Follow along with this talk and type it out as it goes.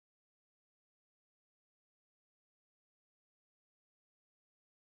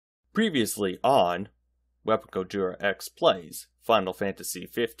Previously on Weapon Gojira X Plays Final Fantasy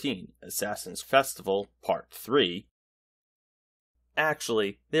XV Assassin's Festival Part 3.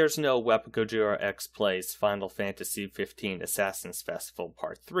 Actually, there's no Weapon Gojira X Plays Final Fantasy XV Assassin's Festival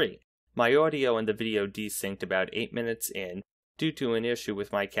Part 3. My audio and the video desynced about 8 minutes in due to an issue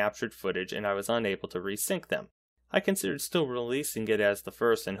with my captured footage, and I was unable to resync them. I considered still releasing it as the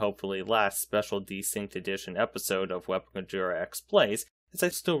first and hopefully last special desynced edition episode of Weapon Gojira X Plays, as I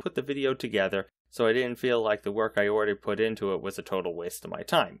still put the video together, so I didn't feel like the work I already put into it was a total waste of my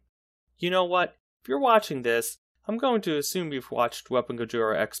time. You know what? If you're watching this, I'm going to assume you've watched Weapon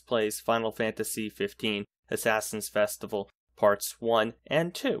Gojira X Plays Final Fantasy XV Assassin's Festival Parts 1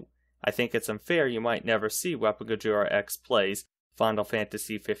 and 2. I think it's unfair you might never see Weapon Gojira X Plays Final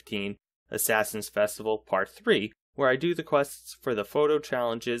Fantasy XV Assassin's Festival Part 3, where I do the quests for the photo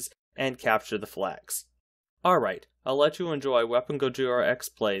challenges and capture the flags. Alright, I'll let you enjoy Weapon Gojira X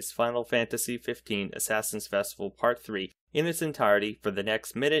Plays Final Fantasy XV Assassin's Festival Part 3 in its entirety for the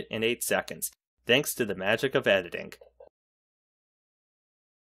next minute and 8 seconds, thanks to the magic of editing.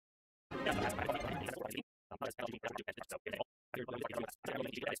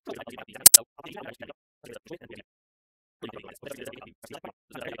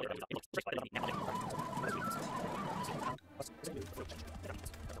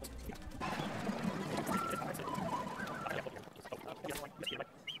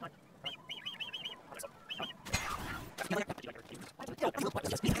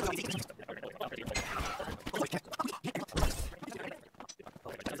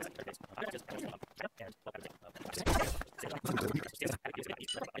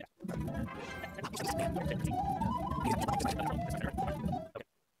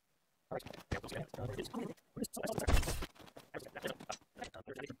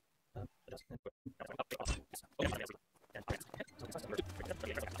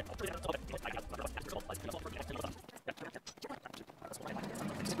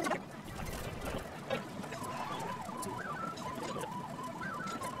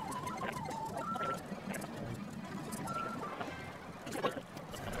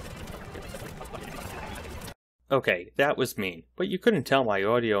 Okay, that was mean, but you couldn't tell my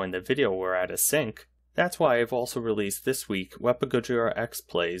audio and the video were out of sync. That's why I've also released this week Weapon Gojira X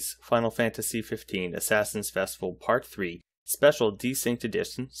Plays Final Fantasy XV Assassin's Festival Part 3 Special Desynced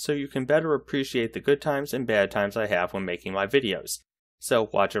Edition, so you can better appreciate the good times and bad times I have when making my videos. So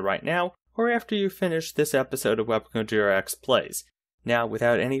watch it right now, or after you finish this episode of Weapon Gojira X Plays. Now,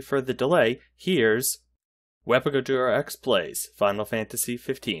 without any further delay, here's Weapon Gojira X Plays Final Fantasy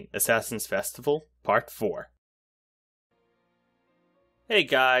XV Assassin's Festival Part 4. Hey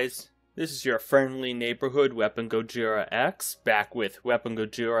guys, this is your friendly neighborhood Weapon Gojira X, back with Weapon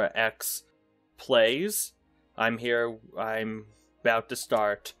Gojira X Plays. I'm about to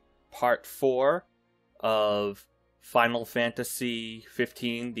start Part 4 of Final Fantasy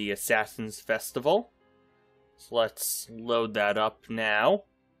XV, the Assassin's Festival. So let's load that up now.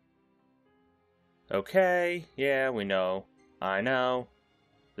 Okay, yeah, we know. I know.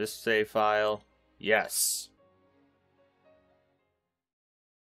 This save file, yes.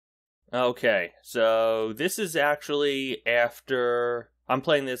 Okay, so this is actually after, I'm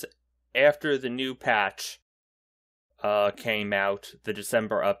playing this after the new patch came out, the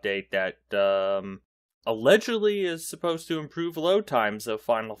December update that allegedly is supposed to improve load times of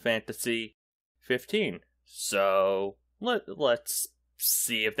Final Fantasy XV. So let's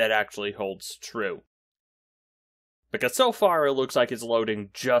see if that actually holds true. Because so far it looks like it's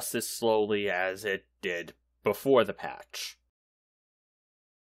loading just as slowly as it did before the patch,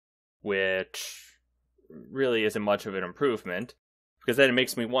 which really isn't much of an improvement, because then it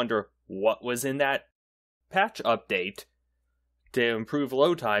makes me wonder what was in that patch update to improve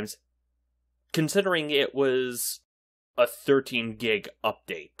load times, considering it was a 13 gig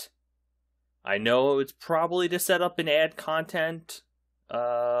update. I know it's probably to set up and add content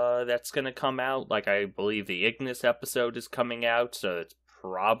that's going to come out, like I believe the Ignis episode is coming out, so it's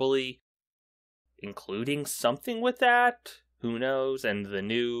probably including something with that. Who knows? And the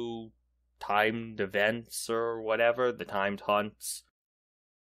new timed events or whatever, the timed hunts.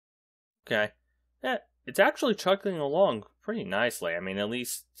 Okay. Yeah, it's actually chugging along pretty nicely. I mean, at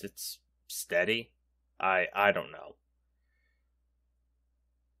least it's steady. I don't know.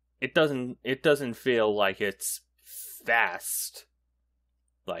 It doesn't feel like it's fast.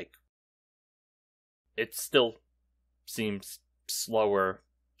 Like, it still seems slower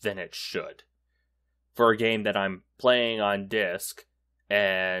than it should for a game that I'm playing on disc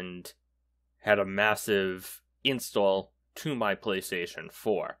and had a massive install to my PlayStation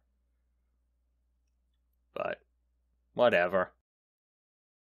 4. But whatever.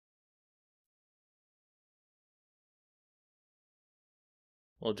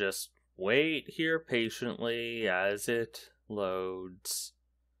 we'll just wait here patiently as it loads.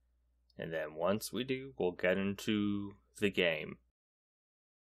 And then once we do, we'll get into the game.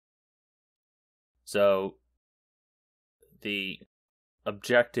 So, the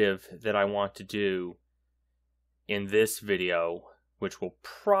objective that I want to do in this video, which will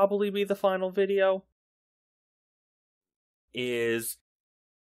probably be the final video, is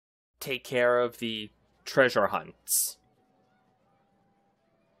take care of the treasure hunts.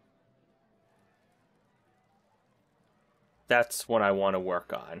 That's what I want to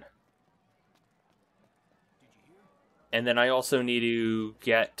work on. And then I also need to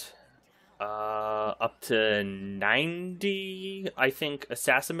get up to 90, I think,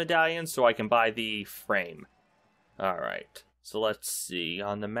 assassin medallions so I can buy the frame. Alright, so let's see.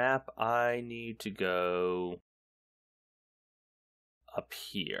 On the map, I need to go up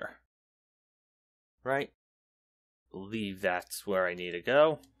here. Right? I believe that's where I need to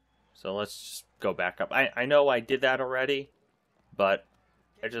go. So let's just go back up. I know I did that already, but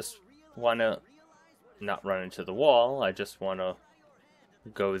I just want to not run into the wall. I just want to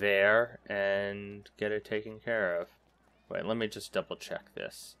go there and get it taken care of. Wait, let me just double check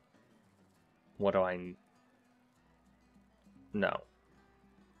this. What do I... No.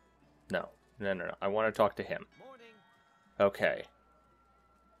 No. I want to talk to him. Okay.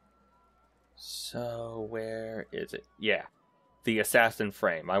 So, where is it? Yeah. The assassin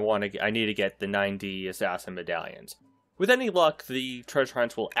frame. I need to get the 90 assassin medallions. With any luck, the treasure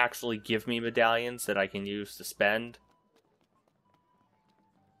hunts will actually give me medallions that I can use to spend,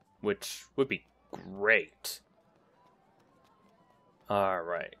 which would be great.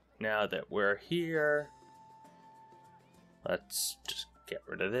 Alright, now that we're here, let's just get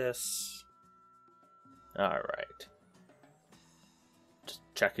rid of this. Alright. Just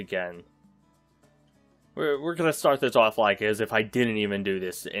check again. We're gonna start this off like as if I didn't even do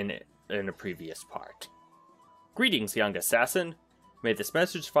this in a previous part. Greetings, young assassin. May this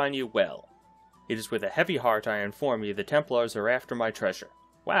message find you well. It is with a heavy heart I inform you the Templars are after my treasure.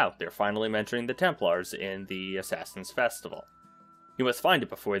 Wow, they're finally mentioning the Templars in the Assassin's Festival. You must find it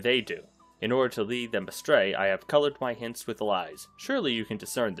before they do. In order to lead them astray, I have colored my hints with lies. Surely you can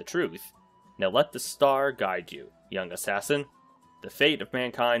discern the truth. Now let the star guide you, young assassin. The fate of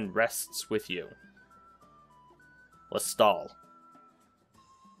mankind rests with you. Lestalum.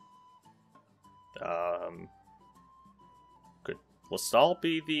 Could Lestalum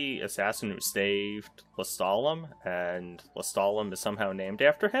be the assassin who saved Lestalum, and Lestalum is somehow named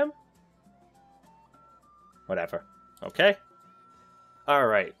after him? Whatever. Okay.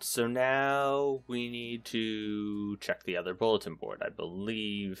 Alright, so now we need to check the other bulletin board. I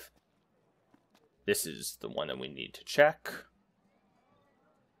believe this is the one that we need to check.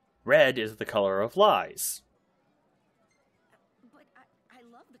 Red is the color of lies. But I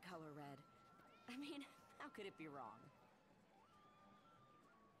love the color red. I mean, how could it be wrong?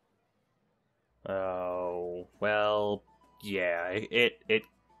 Oh, well, yeah, it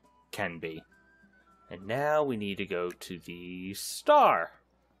can be. And now we need to go to the star.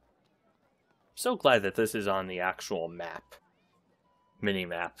 So glad that this is on the actual map.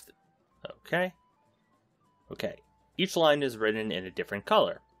 Mini-map. Okay. Okay. Each line is written in a different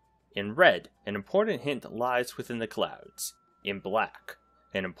color. In red, an important hint lies within the clouds. In black,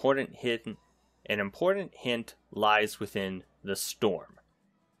 an important hint lies within the storm.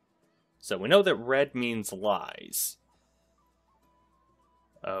 So we know that red means lies.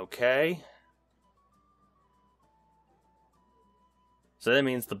 Okay. So that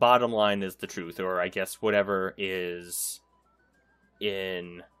means the bottom line is the truth, or I guess whatever is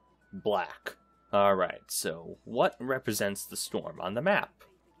in black. Alright, so what represents the storm on the map?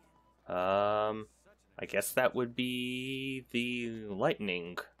 I guess that would be the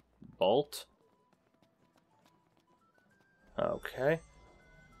lightning bolt. Okay.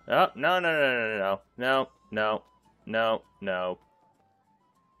 Oh, no.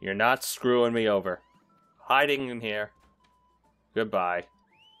 You're not screwing me over. Hiding in here. Goodbye.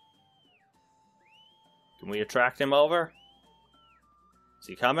 Can we attract him over? Is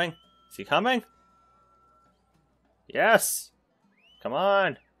he coming? Is he coming? Yes! Come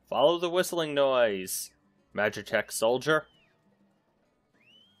on! Follow the whistling noise, Magitech soldier.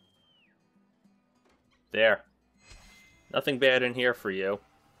 There. Nothing bad in here for you.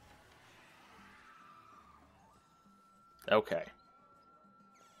 Okay.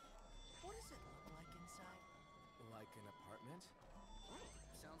 What does it look like inside? Like an apartment?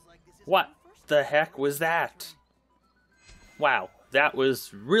 Sounds like this is What the heck was that? Wow, that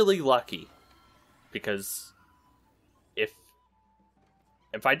was really lucky. Because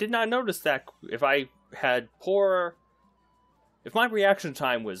if I did not notice that, if I had poor If my reaction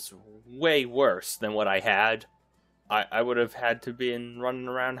time was way worse than what I had, I would have had to been running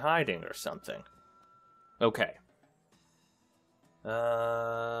around hiding or something. Okay.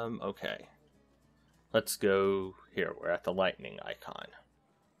 Okay. Let's go here. We're at the lightning icon.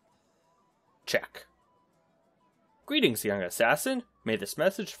 Check. Greetings, young assassin. May this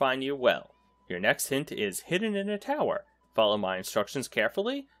message find you well. Your next hint is hidden in a tower. Follow my instructions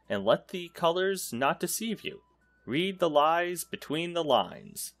carefully, and let the colors not deceive you. Read the lies between the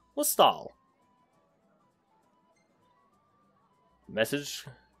lines. Lestalum. The message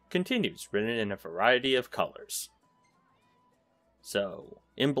continues, written in a variety of colors. So,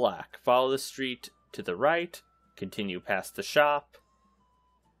 in black, follow the street to the right, continue past the shop.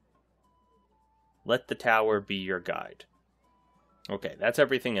 Let the tower be your guide. Okay, that's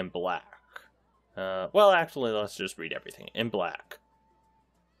everything in black. Well, actually, let's just read everything in black.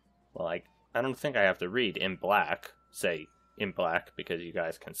 Well, I don't think I have to read in black, say in black, because you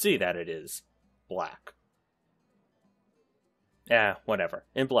guys can see that it is black. Yeah, whatever.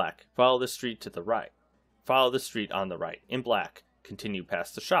 In black, follow the street to the right. Follow the street on the right. In black, continue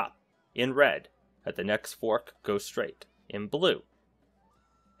past the shop. In red, at the next fork, go straight. In blue,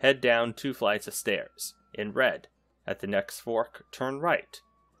 head down 2 flights of stairs. In red, at the next fork, turn right.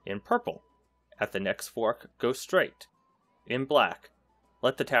 In purple, at the next fork, go straight. In black,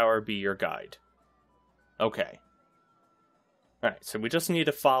 let the tower be your guide. Okay. Alright, so we just need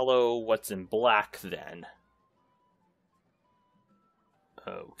to follow what's in black then.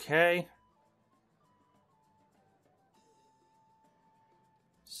 Okay.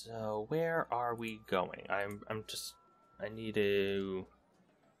 So where are we going? I need to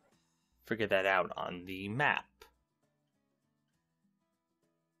figure that out on the map.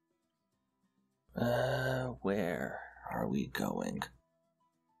 Where are we going?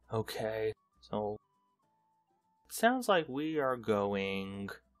 Okay, so it sounds like we are going.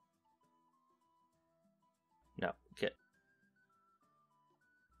 No, get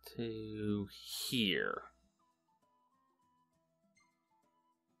to here.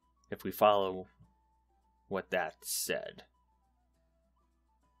 If we follow what that said.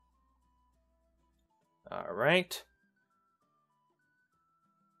 Alright.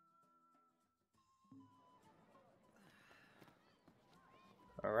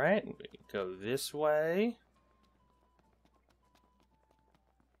 Alright, we go this way.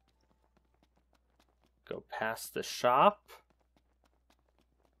 Go past the shop.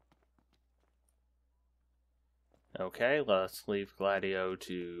 Okay, let's leave Gladio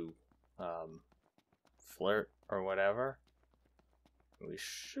to flirt or whatever. We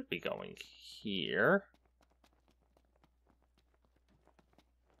should be going here.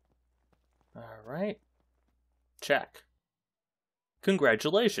 Alright. Check.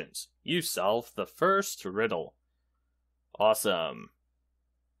 Congratulations! You solved the first riddle. Awesome.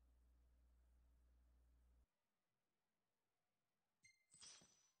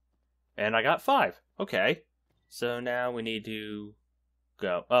 And I got 5. Okay. So now we need to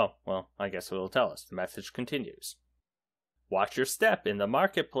go. Oh, well, I guess it'll tell us. The message continues. Watch your step in the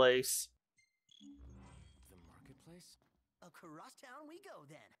marketplace. The marketplace? Across town we go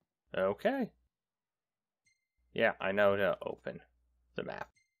then. Okay. Yeah, I know to open the map.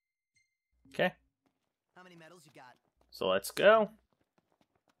 Okay. How many medals you got? So let's go.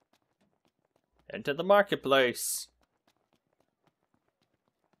 Into the marketplace.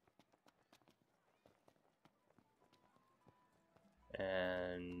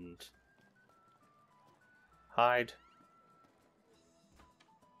 And hide.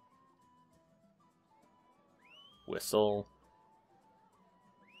 Whistle.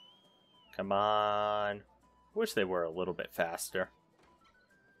 Come on. Wish they were a little bit faster.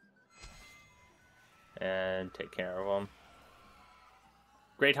 And take care of them.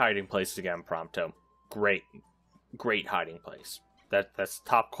 Great hiding place again, Prompto. Great hiding place. That's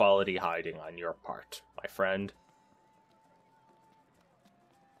top quality hiding on your part, my friend.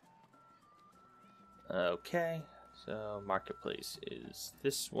 Okay, so marketplace is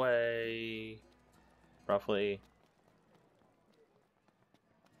this way, roughly.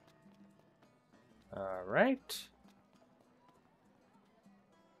 Alright.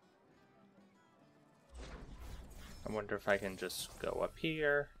 I wonder if I can just go up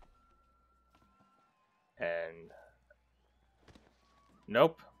here. And...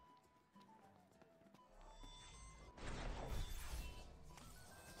 nope.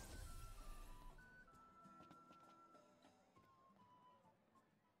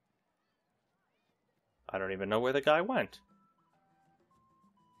 I don't even know where the guy went.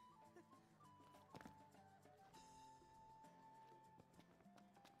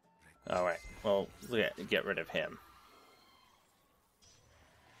 Alright, well, get rid of him.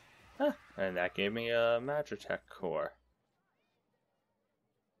 And that gave me a Magitech core.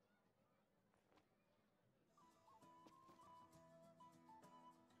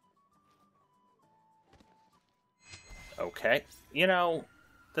 Okay, you know,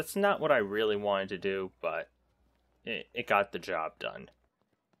 that's not what I really wanted to do, but it got the job done.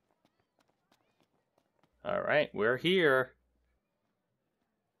 Alright, we're here.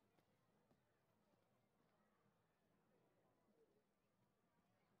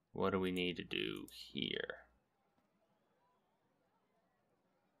 What do we need to do here?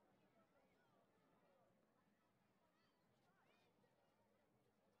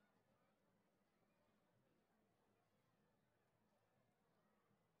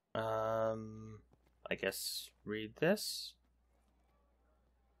 I guess read this?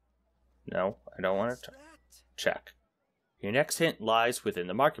 No, I don't want to. Check. Your next hint lies within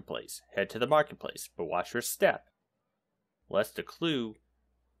the marketplace. Head to the marketplace, but watch your step. Lest a clue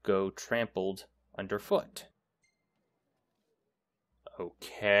go trampled underfoot.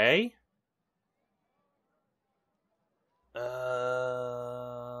 Okay.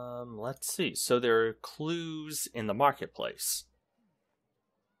 Let's see. So there are clues in the marketplace.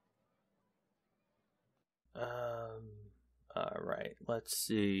 Alright, let's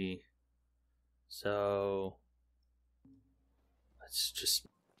see. So let's just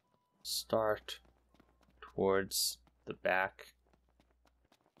start towards the back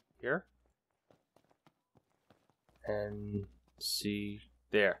here. And see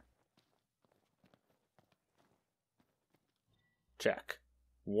there. Check.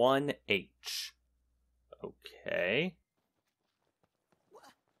 1H. Okay.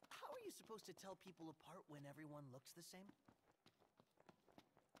 How are you supposed to tell people apart when everyone looks the same?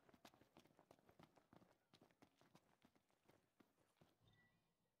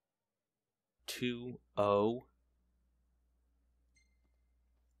 O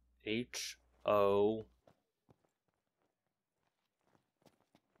H-O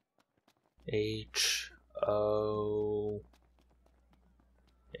H-O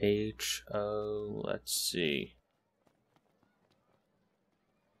H-O, let's see.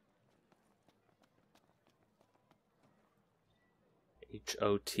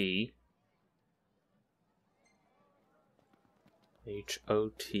 H-O-T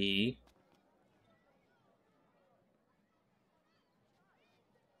H-O-T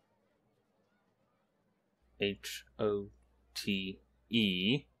H-O-T-E,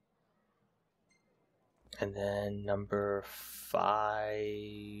 and then number 5,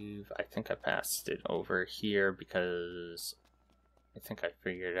 I think I passed it over here because I think I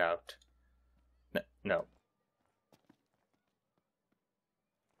figured out. No.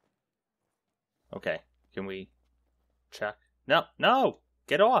 Okay, can we check? No, no!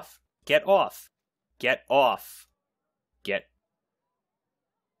 Get off! Get off! Get off! Get...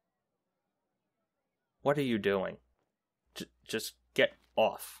 What are you doing? Just get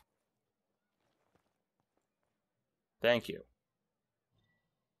off. Thank you.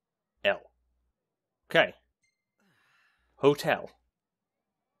 L. Okay. Hotel.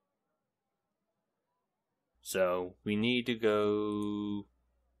 So we need to go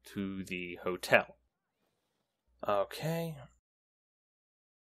to the hotel. Okay.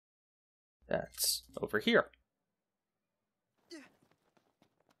 That's over here.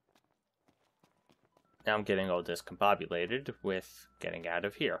 Now I'm getting all discombobulated with getting out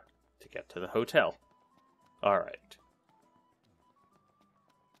of here to get to the hotel. Alright.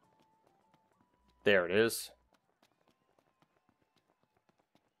 There it is.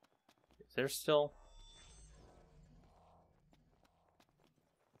 Is there still...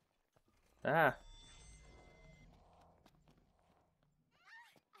 Ah.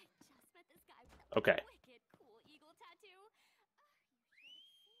 Okay.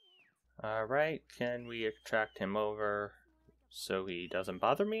 Alright, can we attract him over so he doesn't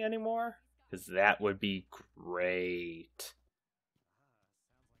bother me anymore? Because that would be great.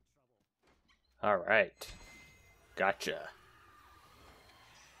 Alright. Gotcha.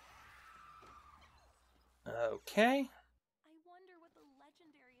 Okay. I wonder what the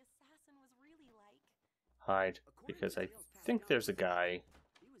legendary assassin was really like. Hide, because I think there's a guy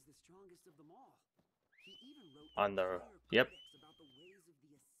on the... Yep.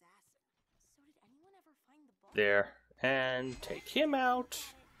 There. And take him out.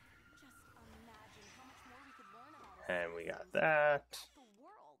 And we got that.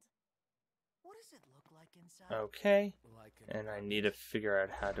 Okay. And I need to figure out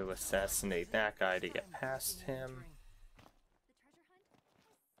how to assassinate that guy to get past him.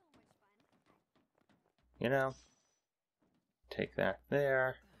 You know, take that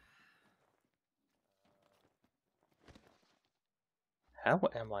there. How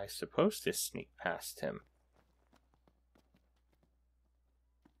am I supposed to sneak past him?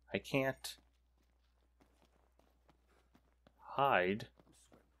 I can't hide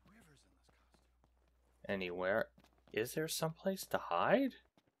anywhere. Is there someplace to hide?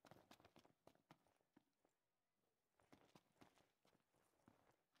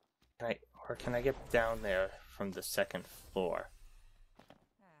 Can I get down there from the second floor? I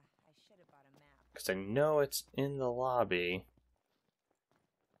should have bought a map. Because I know it's in the lobby.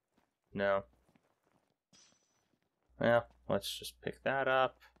 No. Well, let's just pick that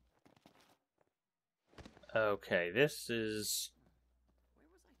up. Okay, this is...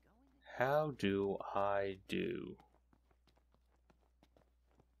 How do I do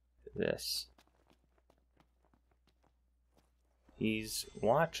this? He's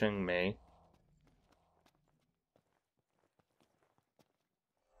watching me.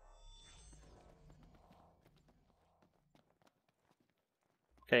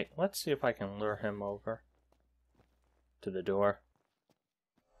 Okay, let's see if I can lure him over to the door.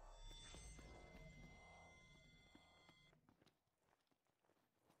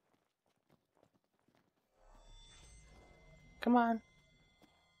 Come on.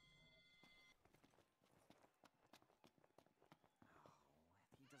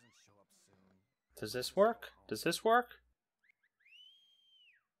 He doesn't show up soon. Does this work? Does this work?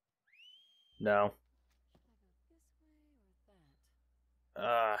 No.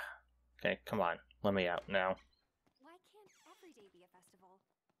 Okay, come on. Let me out now. Why can't every day be a festival?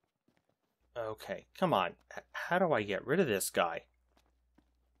 Okay, come on. How do I get rid of this guy?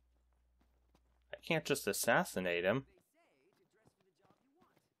 I can't just assassinate him.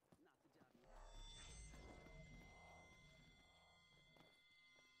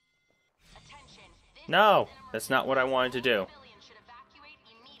 No, that's not what I wanted to do.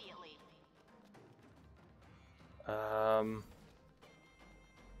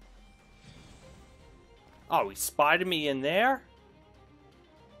 Oh, he spotted me in there?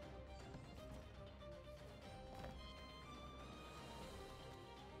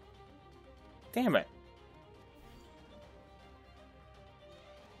 Damn it.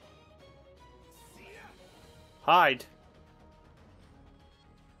 Hide.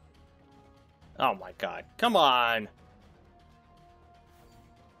 Oh my god. Come on.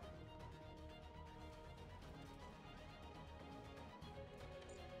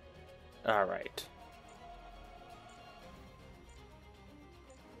 Alright.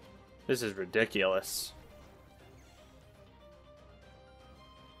 This is ridiculous.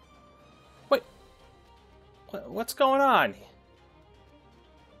 Wait. What's going on?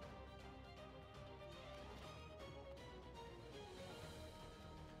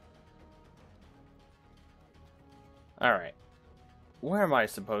 Alright. Where am I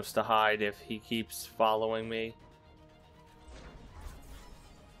supposed to hide if he keeps following me?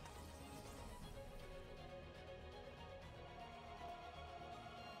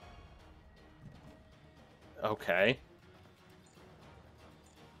 Okay.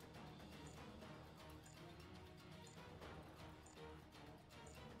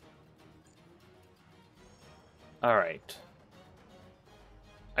 Alright.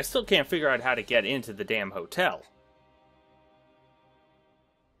 I still can't figure out how to get into the damn hotel.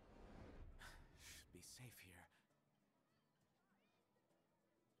 Should be safe here.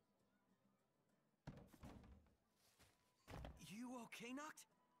 You okay, Noct?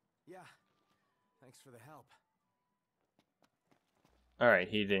 Yeah. Thanks for the help. Alright,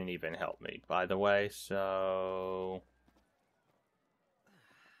 he didn't even help me, by the way, so...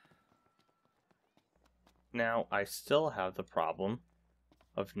 Now, I still have the problem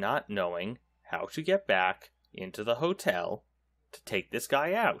of not knowing how to get back into the hotel to take this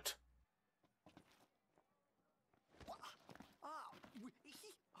guy out.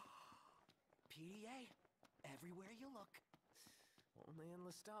 PDA, everywhere you look. Only in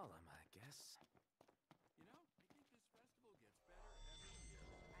Lestalum, I guess. You know, I think this festival gets better every year.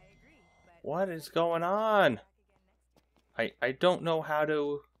 I agree, but What is going on? back again next year. I don't know how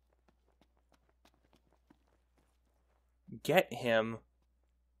to get him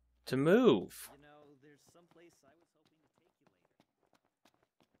to move. You know, there's someplace I was hoping to take you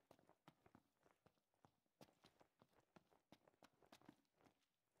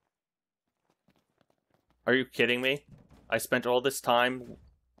later. Are you kidding me? I spent all this time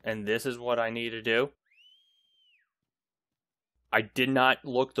and this is what I need to do? I did not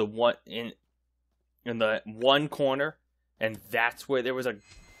look the one in the one corner and that's where there was a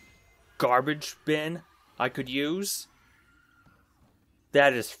garbage bin I could use?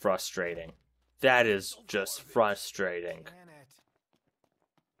 That is frustrating. That is just frustrating. Can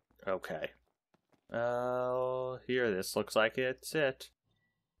it? Okay. Oh, here, this looks like it's it.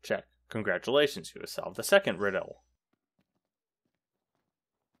 Check. Congratulations, you have solved the second riddle.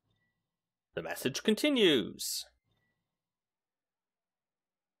 The message continues.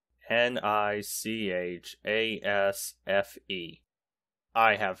 Nicchasfe.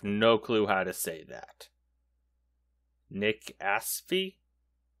 I have no clue how to say that. Nick Asphy?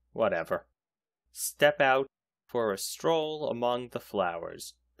 Whatever. Step out for a stroll among the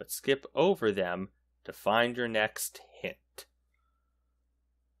flowers, but skip over them to find your next hint.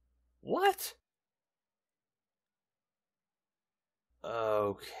 What?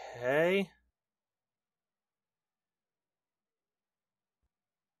 Okay.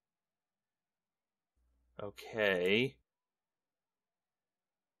 Okay.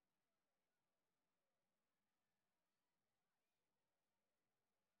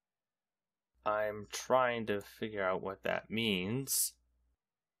 I'm trying to figure out what that means.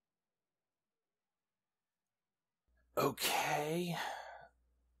 Okay.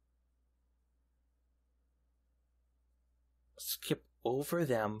 Skip over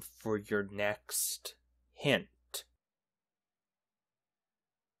them for your next hint.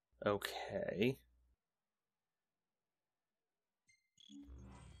 Okay.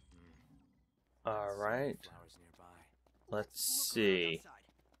 Alright. Flowers nearby. Let's We'll look around see. outside.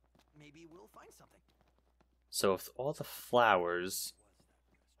 Maybe we'll find something. So if all the flowers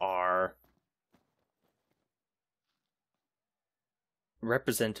are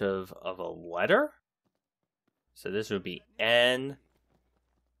representative of a letter, so this would be N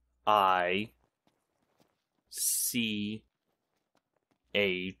I C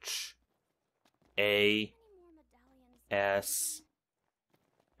H A S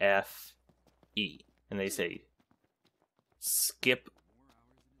F E, and they say skip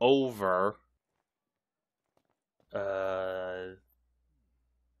over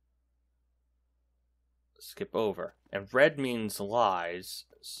skip over. And red means lies,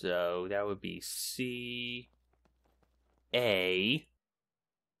 so that would be C A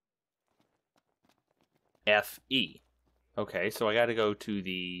F E. Okay, so I gotta go to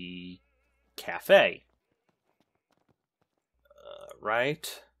the cafe.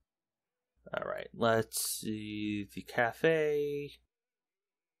 Right? Alright, let's see. The cafe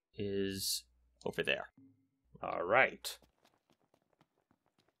is over there. Alright.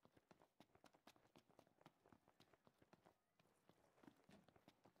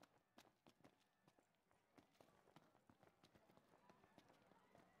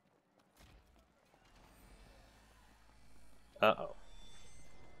 Uh-oh.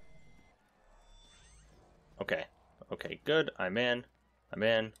 Okay. Okay, good. I'm in.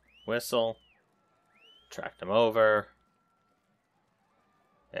 Whistle. Track them over.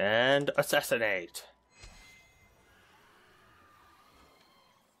 And assassinate.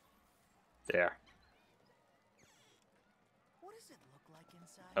 There. What does it look like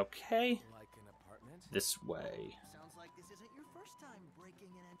inside? Okay. Like an apartment? This way. Sounds like this isn't your first time breaking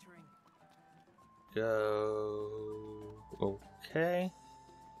and entering. Go. Okay.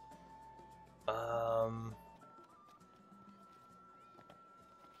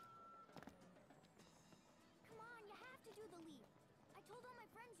 Come on, you have to do the leap. I told all my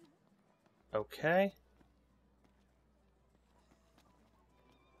friends you... Okay.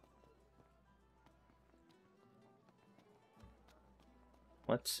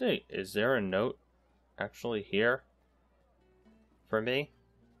 Let's see. Is there a note actually here for me?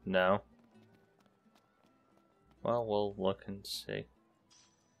 No. Well, we'll look and see.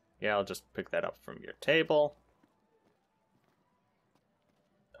 Yeah, I'll just pick that up from your table.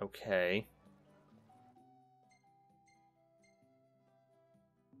 Okay.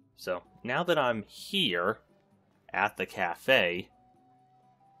 So, now that I'm here at the cafe,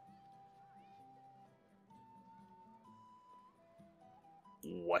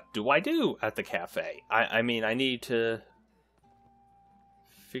 what do I do at the cafe? I mean, I need to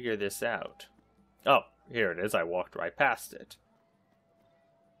figure this out. Oh, here it is. I walked right past it.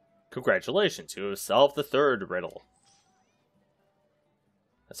 Congratulations, you have solved the third riddle.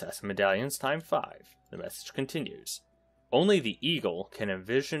 Assassin medallions time 5. The message continues. Only the eagle can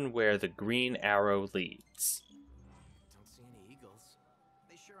envision where the green arrow leads. Don't see any eagles.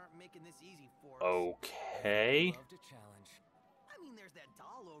 They sure aren't making this easy for us. Okay. Love to challenge. I mean, there's that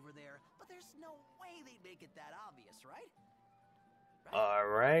doll over there, but there's no way they'd make it that obvious, right?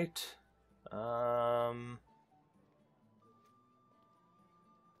 Alright.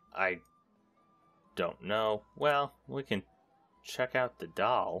 I don't know. Well, we can check out the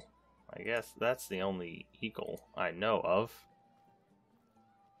doll. I guess that's the only eagle I know of.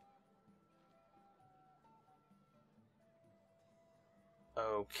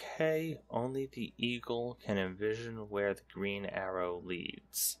 Okay, only the eagle can envision where the green arrow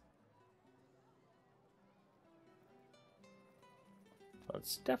leads. Well,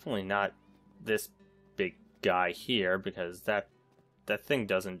 it's definitely not this big guy here, because that thing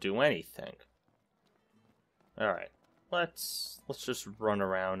doesn't do anything. Alright, let's just run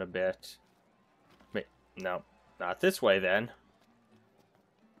around a bit. Wait, no, not this way then.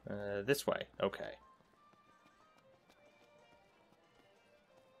 This way, okay.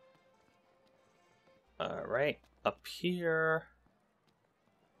 Alright, up here.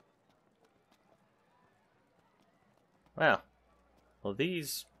 Wow. Well,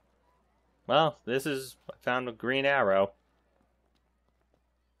 these... Well, this is... I found a green arrow.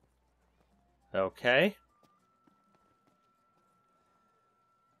 Okay.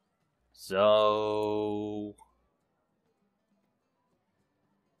 So...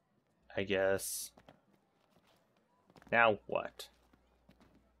 I guess... Now what?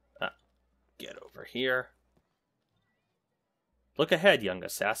 Get over here. Look ahead, young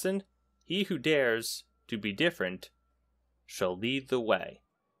assassin. He who dares to be different shall lead the way.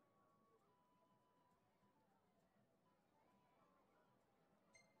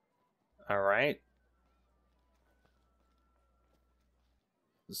 Alright.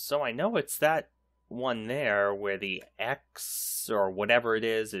 So I know it's that one there where the X or whatever it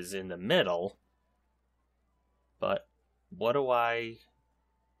is in the middle. But what do I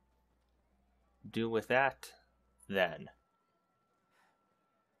do with that then?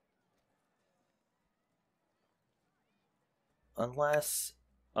 Unless...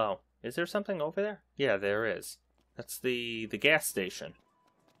 Oh, is there something over there? Yeah, there is. That's the gas station.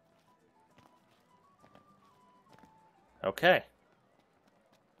 Okay.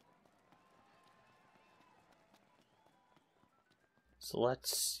 So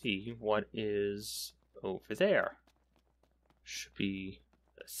let's see what is over there. Should be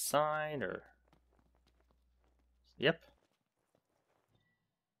a sign or... Yep.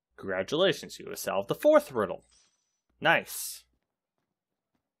 Congratulations, you have solved the 4th riddle. Nice.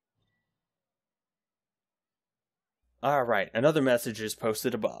 Alright, another message is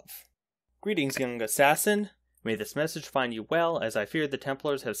posted above. Greetings, young assassin. May this message find you well, as I fear the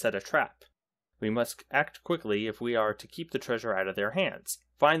Templars have set a trap. We must act quickly if we are to keep the treasure out of their hands.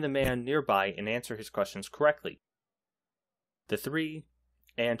 Find the man nearby and answer his questions correctly. The 3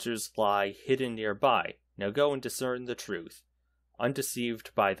 answers lie hidden nearby. Now go and discern the truth,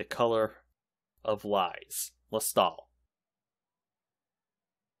 undeceived by the color of lies. Lestalum.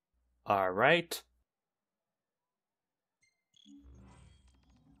 Alright.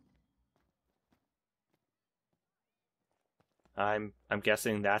 I'm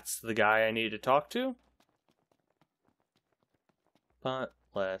guessing that's the guy I need to talk to? But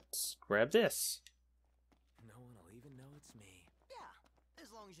let's grab this. No one will even know it's me. Yeah,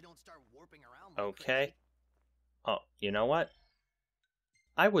 as long as you don't start warping around like Okay. crazy. Oh, you know what?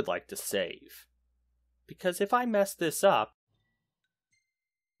 I would like to save. Because if I mess this up,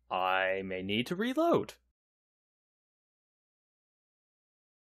 I may need to reload.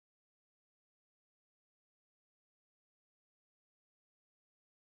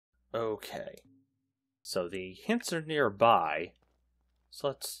 Okay. So the hints are nearby. So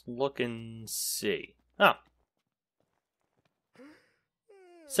let's look and see. Ah.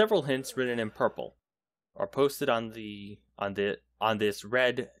 Several hints written in purple are posted on this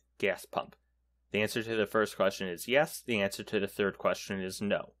red gas pump. The answer to the first question is yes. The answer to the third question is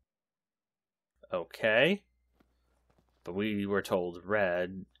no. Okay. But we were told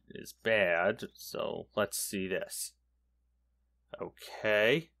red is bad, so let's see this.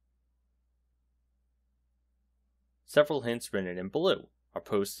 Okay. Several hints written in blue are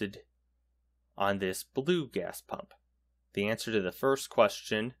posted on this blue gas pump. The answer to the first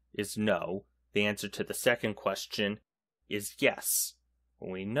question is no. The answer to the second question is yes.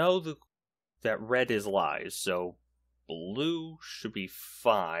 We know that red is lies, so blue should be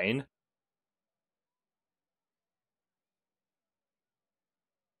fine.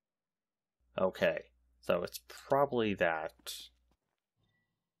 Okay, so it's probably that.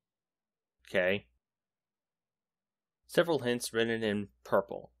 Okay. Several hints written in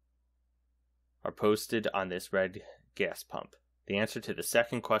purple are posted on this red gas pump. The answer to the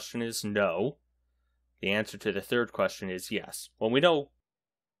second question is no. The answer to the third question is yes. Well, we know...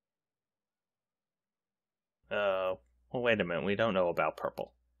 well, wait a minute. We don't know about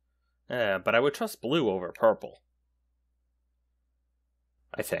purple. But I would trust blue over purple.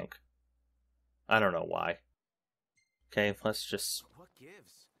 I think. I don't know why. Okay, let's just... What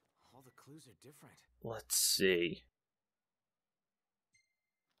gives? All the clues are different. Let's see.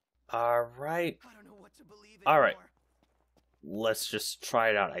 Alright. I don't know what to believe Alright. anymore. let's just try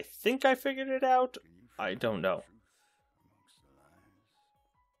it out. I think I figured it out. I don't know.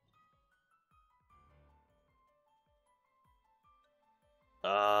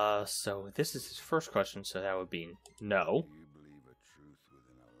 So this is his first question, so that would be no. Do you believe a truth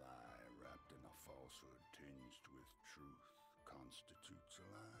within a lie wrapped in a falsehood tinged with truth constitutes a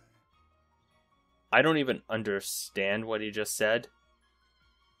lie? I don't even understand what he just said.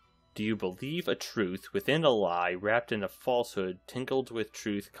 Do you believe a truth within a lie wrapped in a falsehood tingled with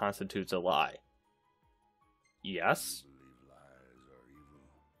truth constitutes a lie? Yes. Do you believe lies are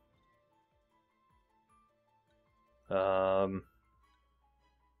evil?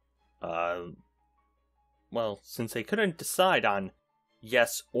 Well, since they couldn't decide on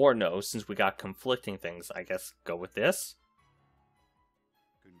yes or no, since we got conflicting things, I guess go with this.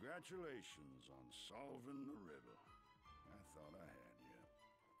 Congratulations on solving the riddle. I thought I had you.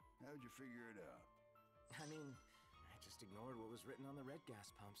 How'd you figure it out? I mean, I just ignored what was written on the red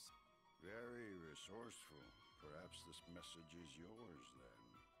gas pumps. Very resourceful. Perhaps this message is yours, then.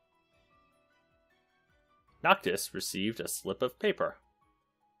 Noctis received a slip of paper.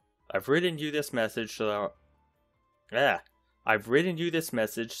 I've written you this message so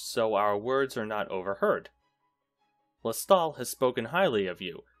our words are not overheard. Lestalum has spoken highly of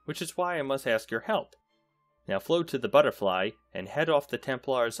you, which is why I must ask your help. Now float to the butterfly and head off the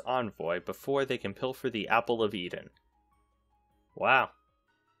Templar's envoy before they can pilfer the apple of Eden. Wow.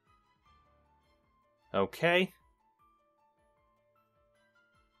 Okay.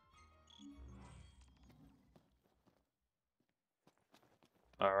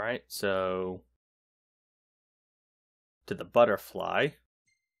 Alright, so to the butterfly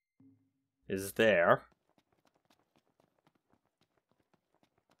is there.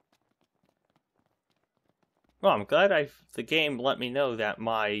 Well, I'm glad the game let me know that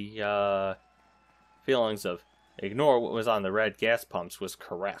my feelings of ignore what was on the red gas pumps was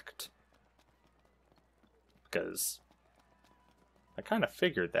correct. Because I kind of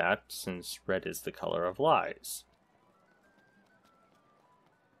figured that, since red is the color of lies.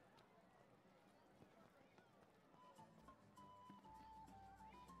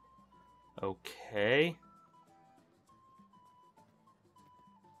 Okay.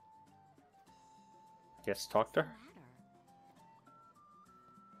 Yes, talk to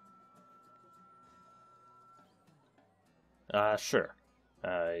her. Sure.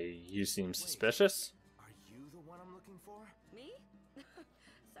 You seem suspicious. Are you the one I'm looking for? Me?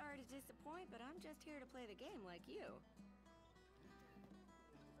 Sorry to disappoint, but I'm just here to play the game like you.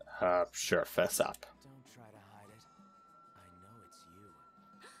 Sure, fess up. Don't try to hide it. I know it's you.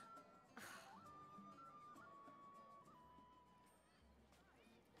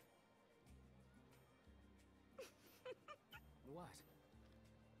 What?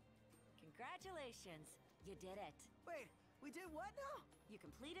 Congratulations, you did it. Wait, we did what now? You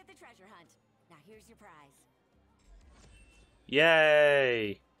completed the treasure hunt. Now here's your prize.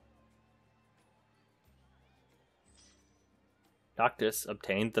 Yay! Noctis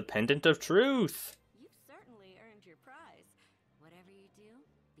obtained the Pendant of Truth! You've certainly earned your prize. Whatever you do,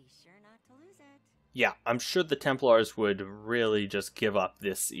 be sure not to lose it. Yeah, I'm sure the Templars would really just give up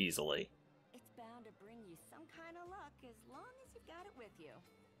this easily. It's bound to bring you some kind of luck as long as you've got it with you.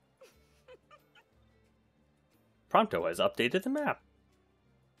 Prompto has updated the map.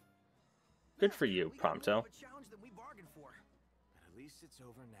 Good for you, We got more Prompto. of a challenge than we bargained for. But at least it's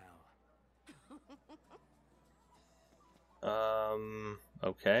over now.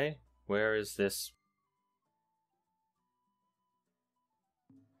 Okay. Where is this?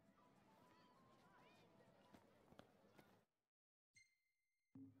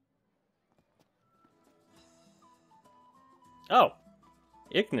 Oh!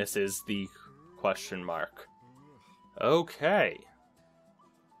 Ignis is the question mark. Okay.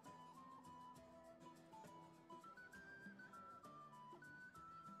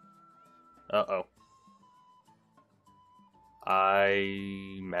 Uh-oh.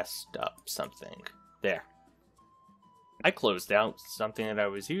 I messed up something. There. I closed out something that I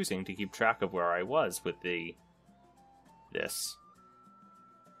was using to keep track of where I was with this.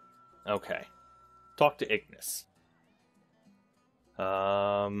 Okay. Talk to Ignis.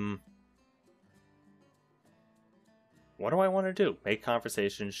 What do I want to do? Make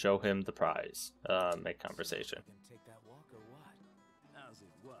conversation, show him the prize. Make conversation. You can take that walk or what? As it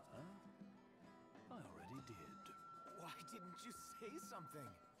were, I already did. Why didn't you say something?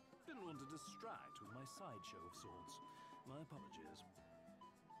 Didn't want to distract with my sideshow of sorts. My apologies.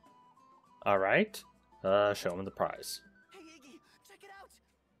 Alright. Show him the prize. Hey, Iggy, check it out!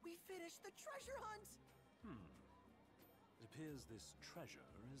 We finished the treasure hunt! It appears this treasure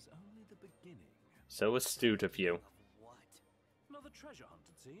is only the beginning. So astute of you. What? Another treasure hunt,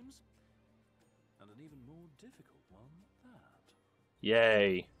 it seems. And an even more difficult one at that.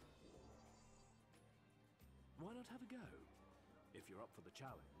 Yay. Why not have a go? If you're up for the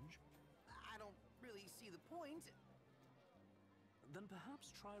challenge, I don't really see the point. then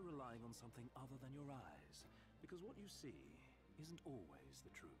perhaps try relying on something other than your eyes. Because what you see isn't always the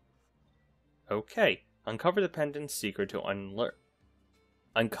truth. Okay. Uncover the pendant's secret to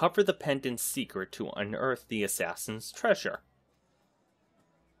unearth the assassin's treasure.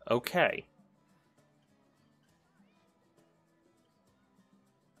 Okay.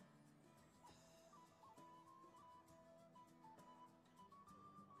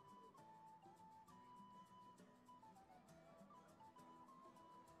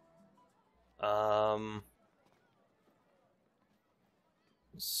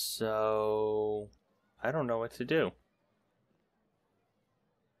 So I don't know what to do.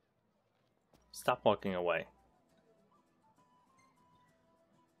 Stop walking away.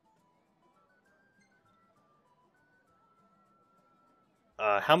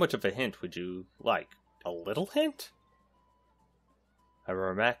 How much of a hint would you like? A little hint?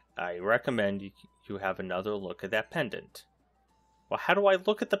 I recommend you have another look at that pendant. Well, how do I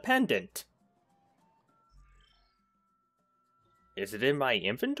look at the pendant? Is it in my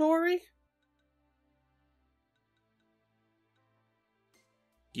inventory?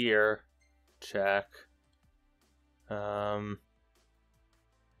 Gear. Check.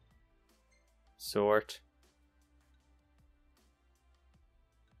 Sort.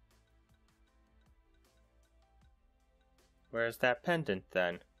 Where's that pendant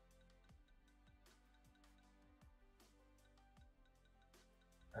then?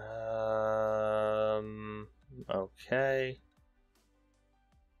 Okay.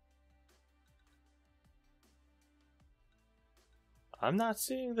 I'm not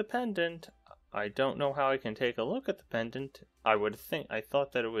seeing the pendant. I don't know how I can take a look at the pendant. I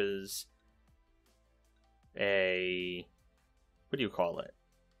thought that it was a... what do you call it?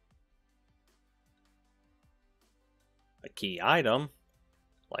 A key item,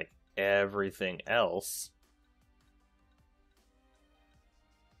 like everything else.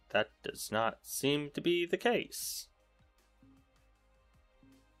 That does not seem to be the case.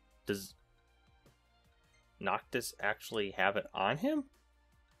 Does Noctis actually have it on him?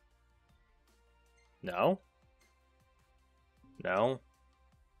 No? No?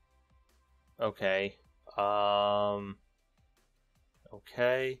 Okay.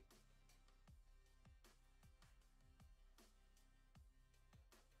 Okay.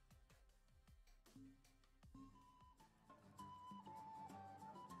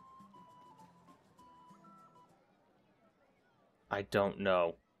 I don't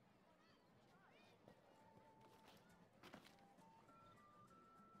know.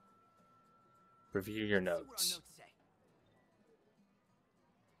 Review your See what our notes. notes say.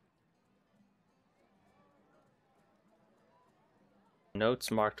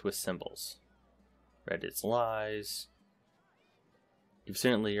 Notes marked with symbols. Read its lies. You've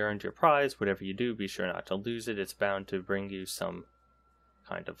certainly earned your prize. Whatever you do, be sure not to lose it. It's bound to bring you some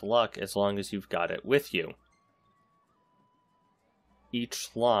kind of luck as long as you've got it with you. Each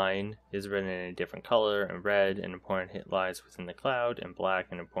line is written in a different color. In red, an important hint lies within the cloud. In black,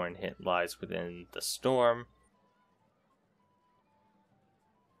 an important hint lies within the storm.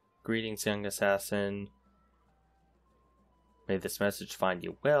 Greetings, young assassin. May this message find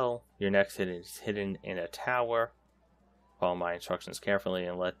you well. Your next hit is hidden in a tower. Follow my instructions carefully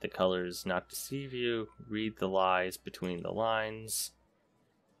and let the colors not deceive you. Read the lies between the lines.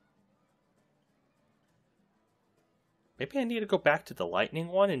 Maybe I need to go back to the lightning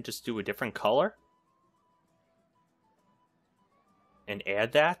one and just do a different color? And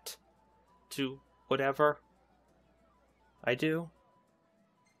add that to whatever I do?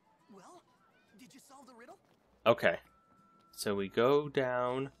 Well, did you solve the riddle? Okay. So we go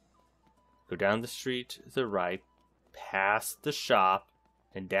down the street to the right, past the shop,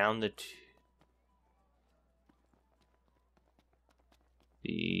 and down the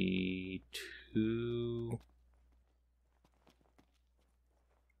two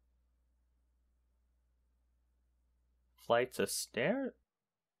flights of stairs?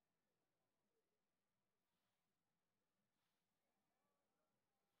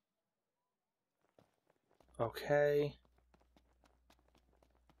 Okay.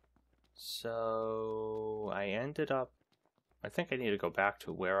 So I ended up... I think I need to go back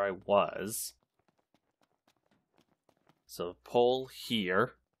to where I was. So pull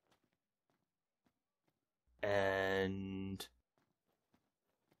here. And...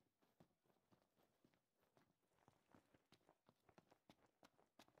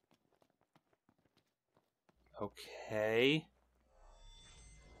 okay.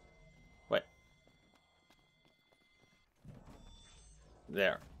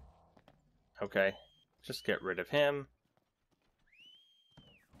 There. Okay. Just get rid of him.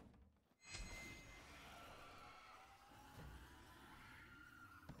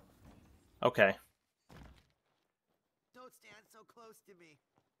 Okay. Don't stand so close to me.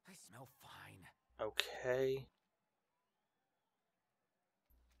 I smell fine. Okay.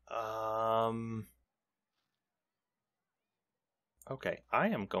 Okay, I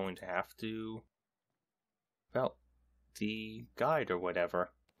am going to have to... Well, the guide or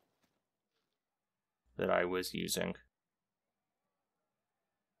whatever that I was using.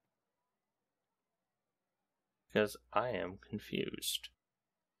 Because I am confused.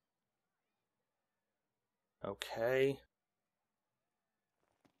 Okay.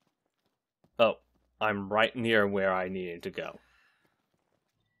 Oh, I'm right near where I needed to go.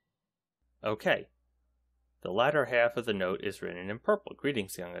 Okay. The latter half of the note is written in purple.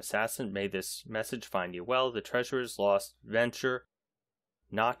 Greetings, young assassin. May this message find you well. The treasure is lost. Venture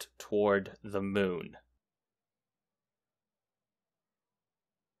not toward the moon.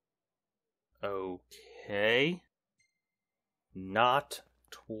 Okay. Not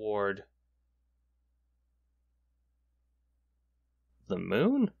toward the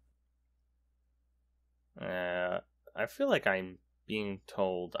moon? I feel like I'm being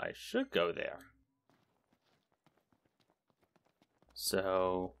told I should go there.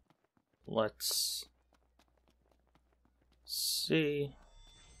 So, let's see.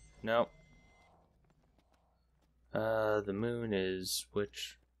 Nope. The moon is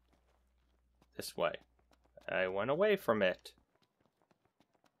which? This way. I went away from it.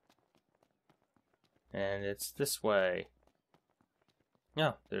 And it's this way.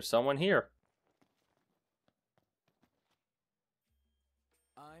 Yeah, there's someone here.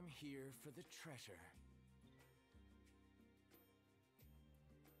 I'm here for the treasure.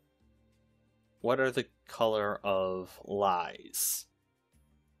 What are the color of lies?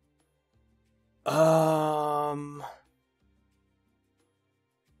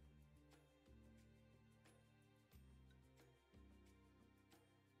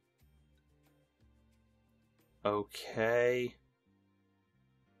 Okay.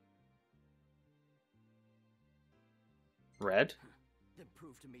 Red? Then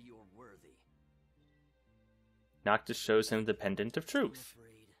prove to me you're worthy. Noctis shows him the pendant of truth. I'm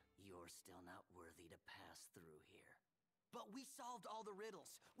afraid you're still not worthy to pass through here. But we solved all the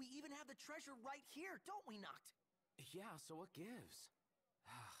riddles. We even have the treasure right here, don't we, Noct? Yeah, so what gives?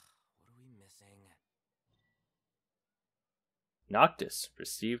 What are we missing? Noctis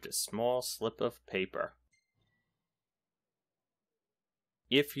received a small slip of paper.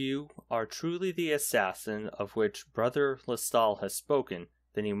 If you are truly the assassin of which Brother Lestal has spoken,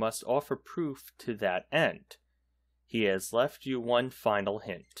 then you must offer proof to that end. He has left you one final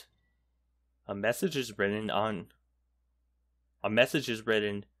hint. A message is written on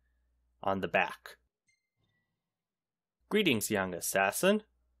the back. Greetings, young assassin.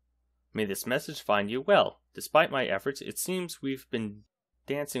 May this message find you well. Despite my efforts, it seems we've been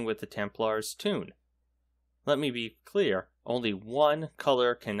dancing with the Templar's tune. Let me be clear, only one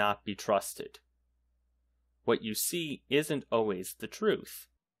color cannot be trusted. What you see isn't always the truth.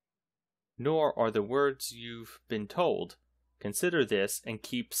 Nor are the words you've been told. Consider this and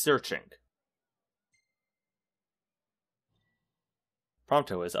keep searching.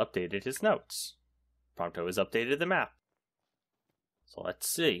 Prompto has updated his notes. Prompto has updated the map. So let's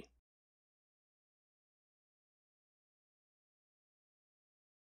see.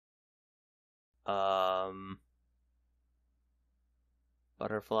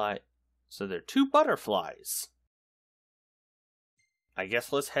 Butterfly. So there are two butterflies. I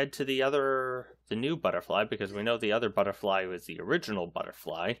guess let's head to the new butterfly, because we know the other butterfly was the original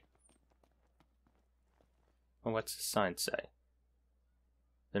butterfly. Well, what's the sign say?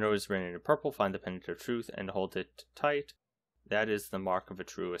 The note is written in purple. Find the pendant of truth and hold it tight. That is the mark of a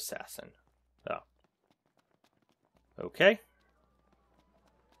true assassin. Oh. Okay.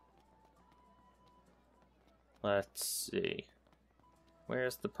 Let's see.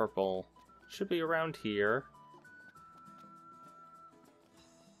 Where's the purple? Should be around here.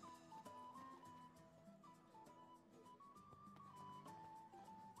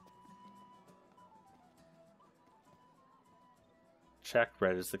 Check.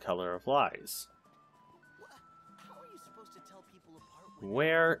 Red is the color of lies. How are you supposed to tell people apart when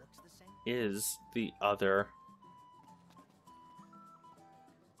Where everyone looks the same? is the other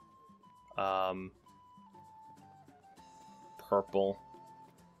purple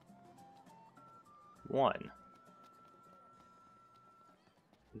one?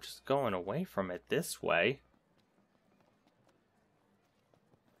 I'm just going away from it this way.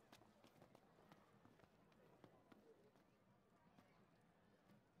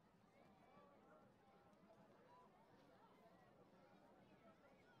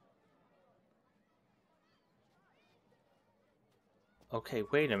 Okay,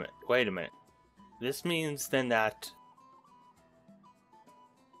 wait a minute. This means then that...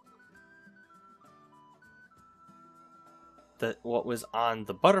 what was on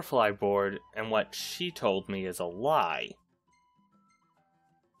the butterfly board and what she told me is a lie.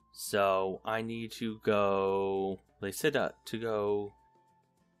 So I need to go... They said to go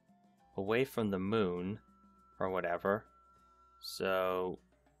away from the moon or whatever. So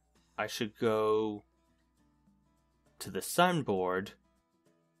I should go to the sun board.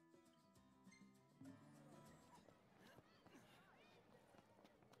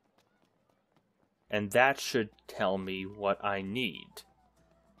 And that should tell me what I need.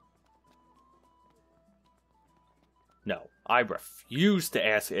 No, I refuse to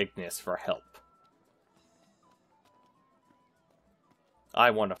ask Ignis for help.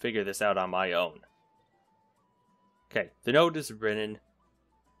 I want to figure this out on my own. Okay, the note is written.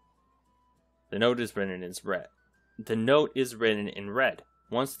 The note is written in red. The note is written in red.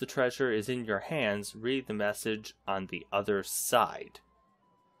 Once the treasure is in your hands, read the message on the other side.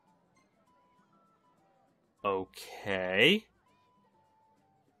 Okay.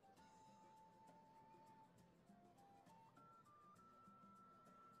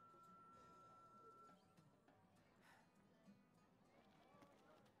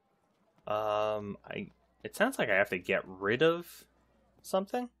 It sounds like I have to get rid of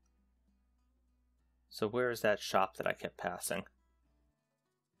something. So where is that shop that I kept passing?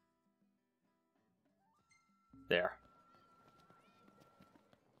 There.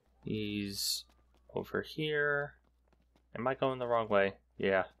 He's over here. Am I going the wrong way?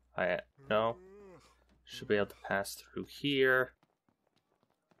 Yeah, no. Should be able to pass through here.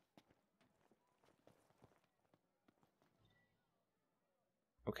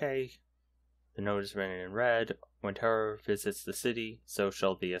 Okay. The note is written in red. When terror visits the city, so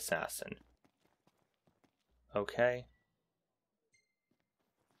shall the assassin. Okay.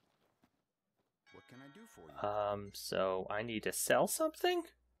 What can I do for you? So I need to sell something?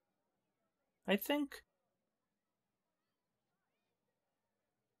 I think.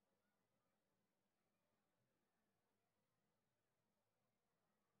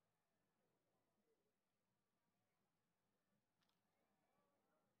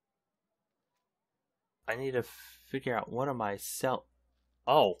 I need to figure out what am I sell.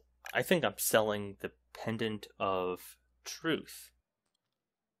 Oh, I think I'm selling the Pendant of Truth.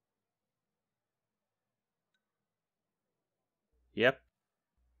 Yep.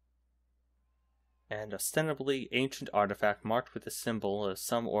 An ostensibly ancient artifact marked with the symbol of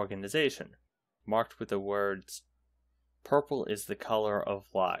some organization, marked with the words, "Purple is the color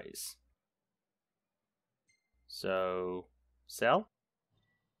of lies." So, sell?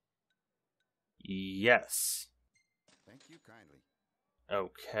 Yes. Thank you kindly.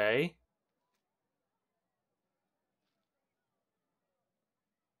 Okay.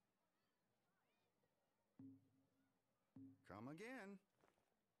 Come again.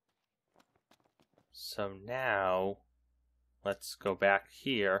 So now, let's go back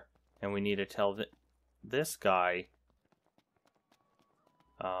here, and we need to tell this guy,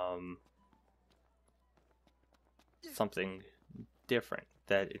 something different.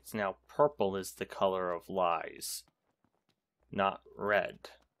 That it's now purple is the color of lies, not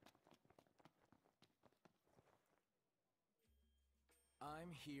red.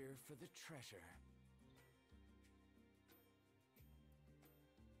 I'm here for the treasure.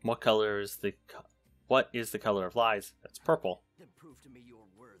 What color is what is the color of lies? That's purple. Then prove to me you're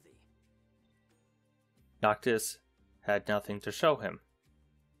worthy. Noctis had nothing to show him.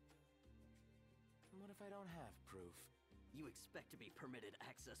 What if I don't have proof? You expect to be permitted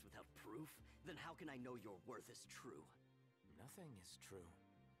access without proof? Then how can I know your worth is true? Nothing is true,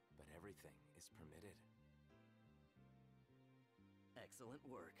 but everything is permitted. Excellent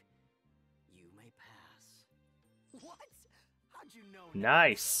work. You may pass. What? How'd you know?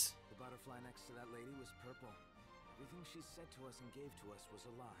 Nice. The butterfly next to that lady was purple. Everything she said to us and gave to us was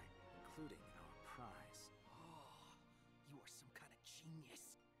a lie, including our prize. Oh, you are some kind of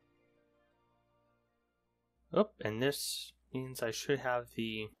genius. Oh, and this means I should have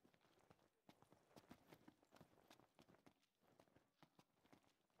the...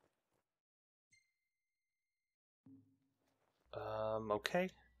 Okay,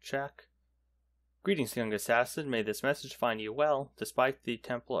 check. Greetings, young assassin. May this message find you well. Despite the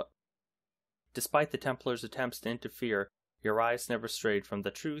Templar's attempts to interfere, your eyes never strayed from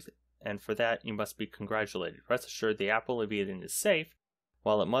the truth, and for that you must be congratulated. Rest assured the apple of Eden is safe.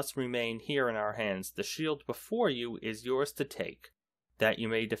 While it must remain here in our hands, the shield before you is yours to take, that you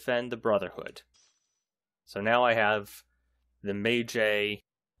may defend the Brotherhood. So now I have the Mage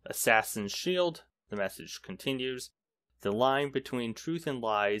Assassin's Shield. The message continues. The line between truth and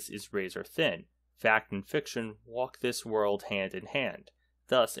lies is razor thin. Fact and fiction walk this world hand in hand.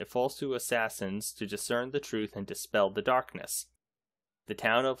 Thus, it falls to assassins to discern the truth and dispel the darkness. The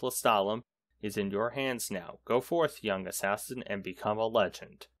town of Lestalum is in your hands now. Go forth, young assassin, and become a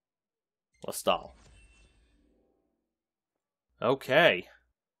legend. Lestal. Okay.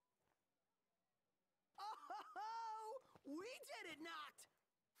 Oh, we did it, Noct!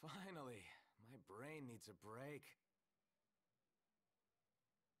 Finally, my brain needs a break.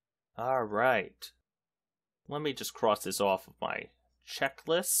 Alright. Let me just cross this off of my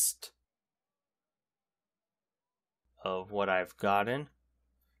checklist of what I've gotten.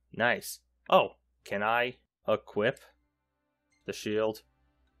 Nice. Oh, can I equip the shield?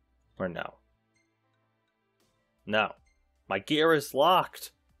 Or no? No. My gear is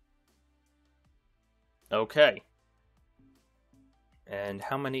locked. Okay. And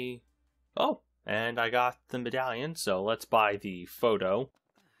how many? Oh, and I got the medallion, so let's buy the photo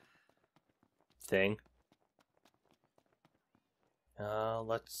thing.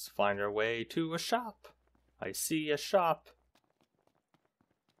 Let's find our way to a shop. I see a shop.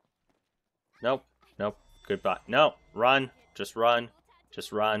 Nope, nope, goodbye. No, run, just run,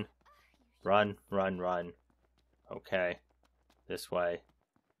 just run. Run, run, run. Okay, this way.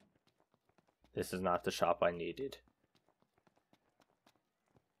 This is not the shop I needed.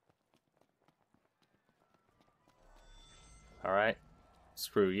 Alright,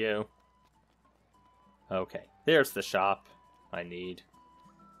 screw you. Okay, there's the shop I need.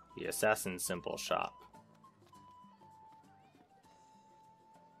 The assassin symbol shop.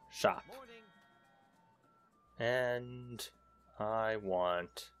 Shop. And I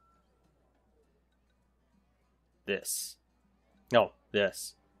want this. No,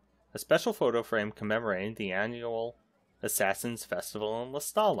 this. A special photo frame commemorating the annual Assassin's Festival in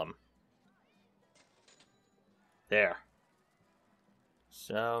Lestalum. There.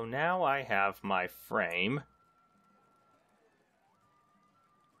 So now I have my frame.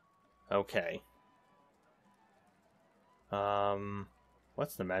 Okay.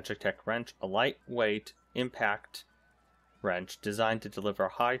 What's the Magic Tech wrench? A lightweight impact wrench designed to deliver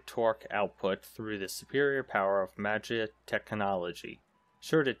high torque output through the superior power of Magic technology.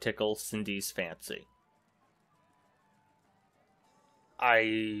 Sure to tickle Cindy's fancy.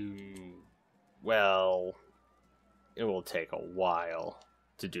 Well, it will take a while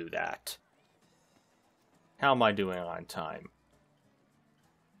to do that. How am I doing on time?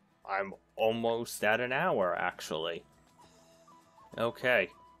 I'm almost at an hour, actually. Okay.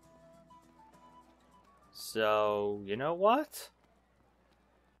 So, you know what?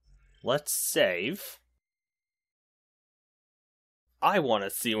 Let's save. I want to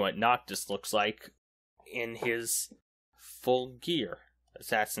see what Noctis looks like in his full gear.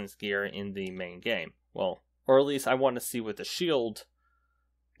 Assassin's gear in the main game. Well, or at least I want to see what the shield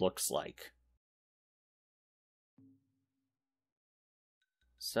looks like.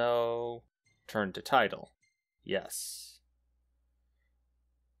 So, turn to title. Yes.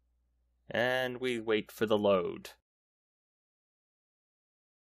 And we wait for the load.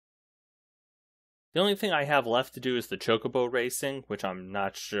 The only thing I have left to do is the chocobo racing, which I'm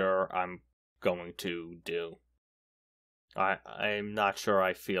not sure I'm going to do. I'm not sure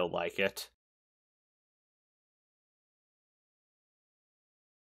I feel like it.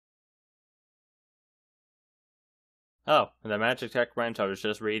 Oh, the Magic Tech wrench, I was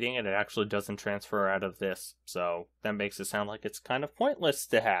just reading, and it actually doesn't transfer out of this, so that makes it sound like it's kind of pointless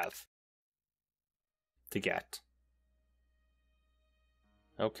to have. To get.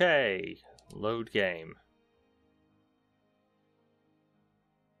 Okay, load game.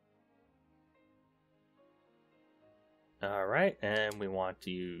 Alright, and we want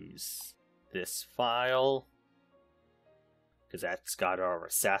to use this file, because that's got our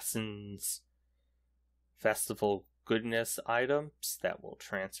Assassin's Festival goodness items that will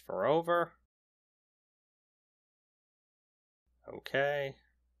transfer over. Okay,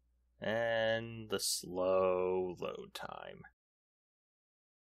 and the slow load time.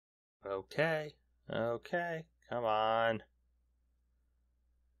 Okay, come on.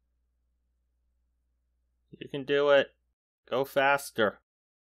 You can do it. Go faster.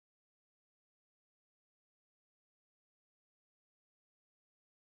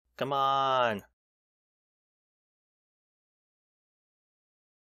 Come on.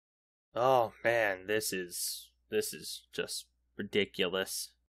 Oh man, this is just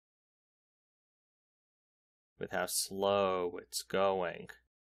ridiculous with how slow it's going.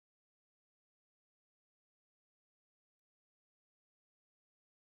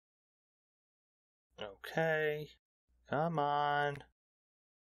 Okay, come on.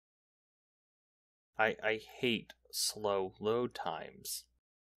 I hate slow load times.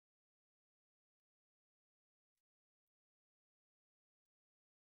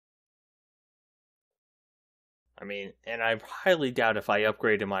 I mean, and I highly doubt if I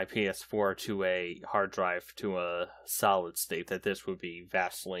upgraded my PS4 to a hard drive to a solid state that this would be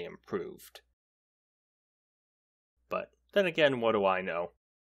vastly improved. But then again, what do I know?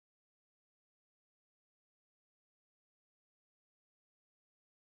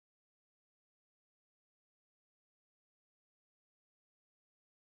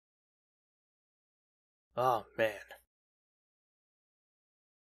 Oh, man.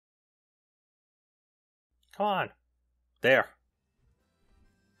 Come on. There.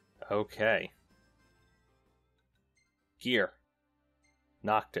 Okay. Gear.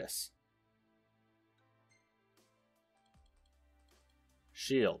 Noctis.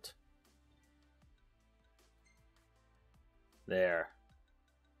 Shield. There.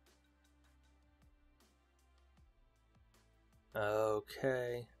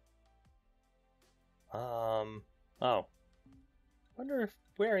 Okay. Oh. Wonder if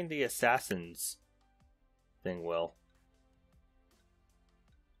wearing the assassin's thing will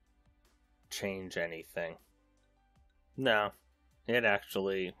change anything. No. It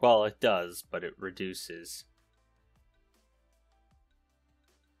actually, well, it does, but it reduces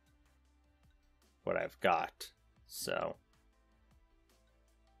what I've got. So,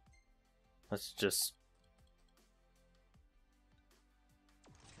 let's just...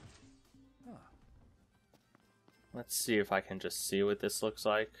 Let's see if I can just see what this looks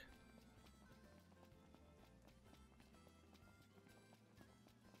like.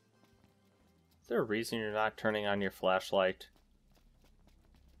 Is there a reason you're not turning on your flashlight?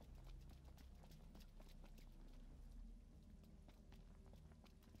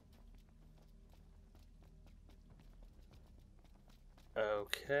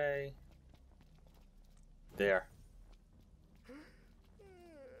 Okay. There.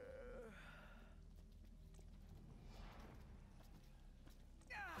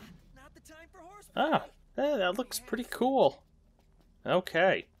 Not the time for horseplay. Ah, that looks pretty cool.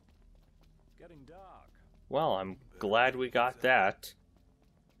 Okay. Getting dark. Well, I'm glad we got that.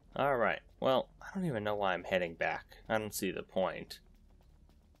 Alright, well, I don't even know why I'm heading back. I don't see the point.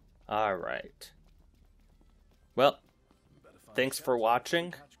 Alright. Well, thanks for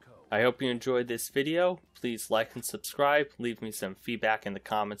watching. I hope you enjoyed this video. Please like and subscribe. Leave me some feedback in the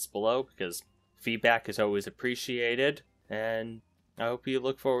comments below, because feedback is always appreciated. And I hope you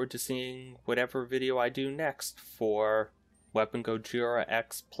look forward to seeing whatever video I do next for Weapon Gojira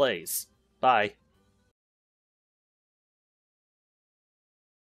X Plays. Bye.